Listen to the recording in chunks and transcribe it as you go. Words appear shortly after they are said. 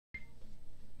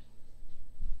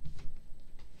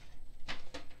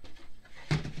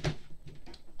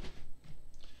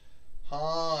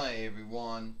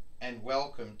everyone, and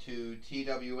welcome to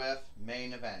TWF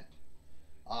Main Event,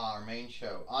 our main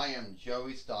show. I am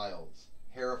Joey Styles,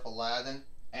 Harif Aladdin,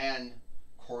 and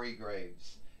Corey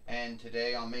Graves. And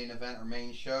today on Main Event or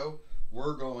Main Show,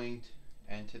 we're going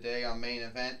to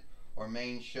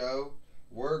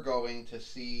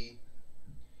see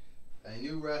a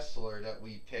new wrestler that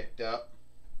we picked up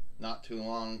not too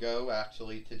long ago,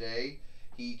 actually today.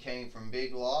 He came from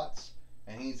Big Lots,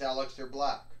 and he's Aleister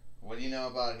Black. What do you know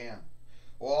about him?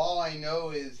 Well, all I know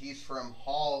is he's from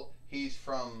the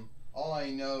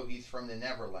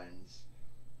Netherlands.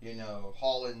 You know,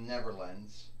 Holland,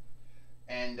 Netherlands.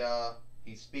 And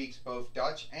he speaks both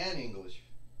Dutch and English.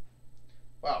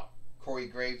 Well, Corey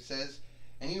Graves says,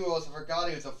 and you also forgot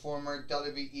he was a former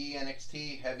WWE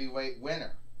NXT heavyweight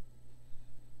winner.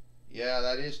 Yeah,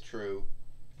 that is true.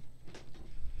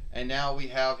 And now we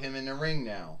have him in the ring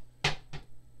now.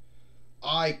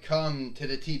 I come to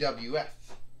the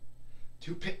TWF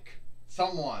to pick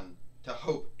someone to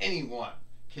hope anyone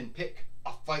can pick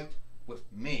a fight with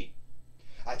me.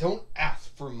 I don't ask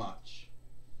for much,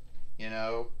 you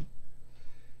know.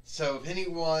 So if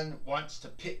anyone wants to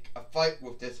pick a fight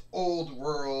with this old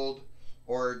world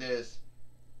or this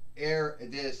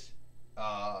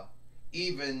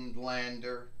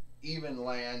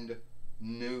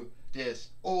this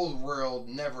old world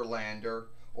Neverlander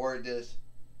or this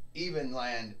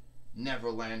Evenland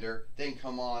Neverlander, then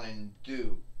come on and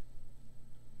do.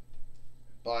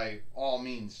 By all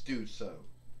means, do so.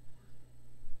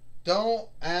 Don't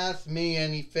ask me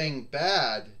anything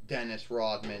bad, Dennis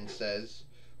Rodman says,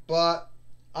 but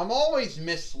I'm always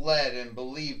misled and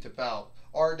believed about.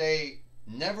 Are they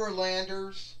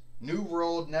Neverlanders, New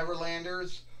World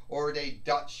Neverlanders, or are they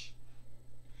Dutch?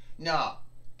 Nah,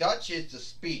 Dutch is the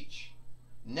speech.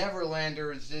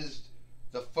 Neverlanders is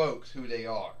the folks who they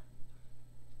are.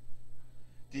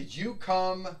 Did you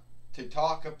come to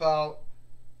talk about?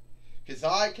 Because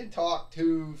I can talk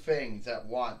two things at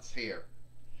once here.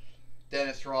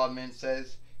 Dennis Rodman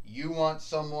says, you want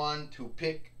someone to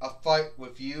pick a fight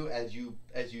with you as you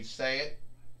say it?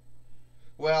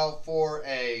 Well, for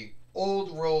a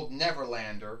old world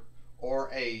Neverlander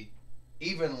or a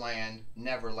Evenland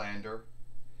Neverlander,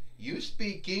 you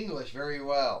speak English very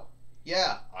well.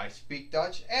 Yeah, I speak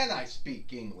Dutch and I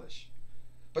speak English.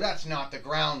 But that's not the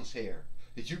grounds here.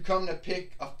 Did you come to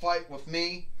pick a fight with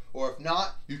me? Or if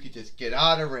not, you could just get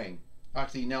out of the ring.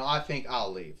 Actually, no, I think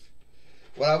I'll leave.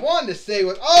 What I wanted to say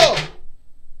was,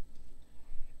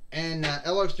 and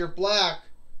Aleister Black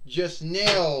just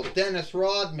nailed Dennis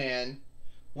Rodman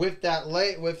with that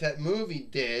move he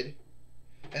did.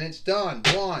 And it's done.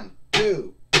 1,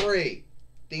 2, 3.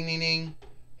 Ding, ding, ding.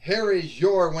 Here is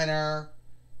your winner,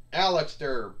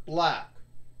 Aleister Black.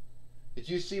 Did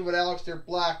you see what Aleister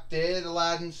Black did?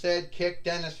 Aladdin said, kicked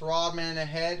Dennis Rodman in the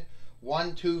head.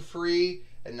 1, 2, 3.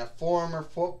 And the former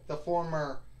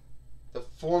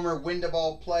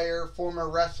Windeball player, former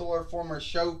wrestler, former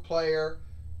show player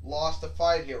lost the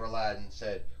fight here, Aladdin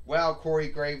said. Well, Corey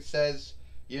Graves says,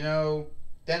 you know,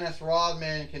 Dennis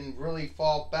Rodman can really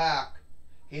fall back.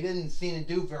 He didn't seem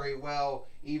to do very well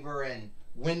either in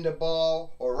Windeball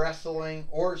or wrestling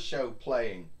or show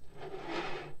playing.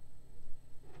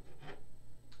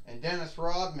 And Dennis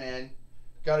Rodman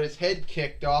got his head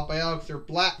kicked off by Aleister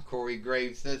Black, Corey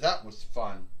Graves says. That was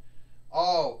fun.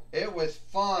 Oh, it was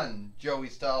fun, Joey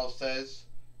Styles says.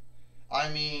 I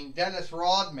mean, Dennis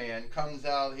Rodman comes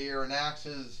out here and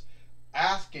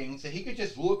asking, so he could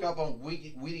just look up on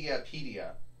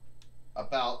Wikipedia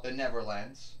about the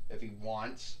Netherlands if he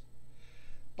wants.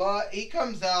 But he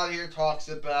comes out here, talks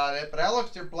about it, but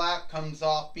Aleister Black comes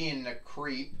off being the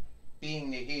creep,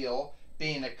 being the heel,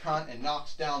 being a cunt, and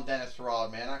knocks down Dennis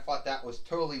Rodman. I thought that was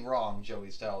totally wrong, Joey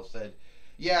Styles said.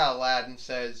 Yeah, Aladdin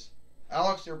says,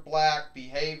 Aleister Black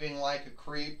behaving like a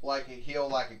creep, like a heel,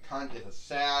 like a cunt is a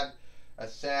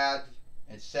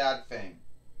sad thing.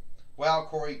 Well,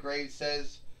 Corey Graves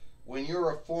says, when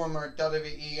you're a former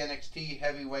WWE NXT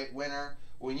heavyweight winner,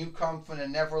 when you come from the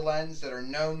Netherlands that are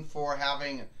known for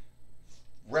having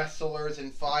wrestlers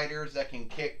and fighters that can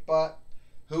kick butt,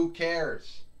 who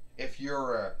cares if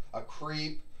you're a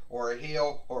creep or a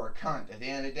heel or a cunt? At the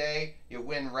end of the day, you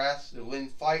win you win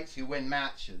fights, you win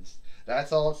matches.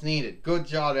 That's all it's needed. Good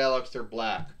job, Aleister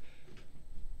Black.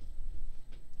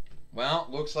 Well,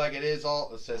 looks like it is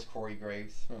all, says Corey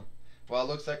Graves. Well, it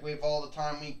looks like we have all the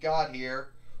time we got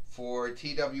here for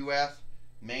TWF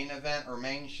Main Event or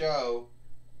Main Show.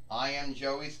 I am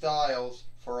Joey Styles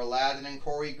for Aladdin and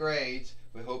Corey Graves.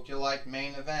 We hope you like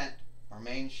Main Event or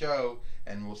Main Show,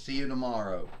 and we'll see you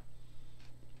tomorrow.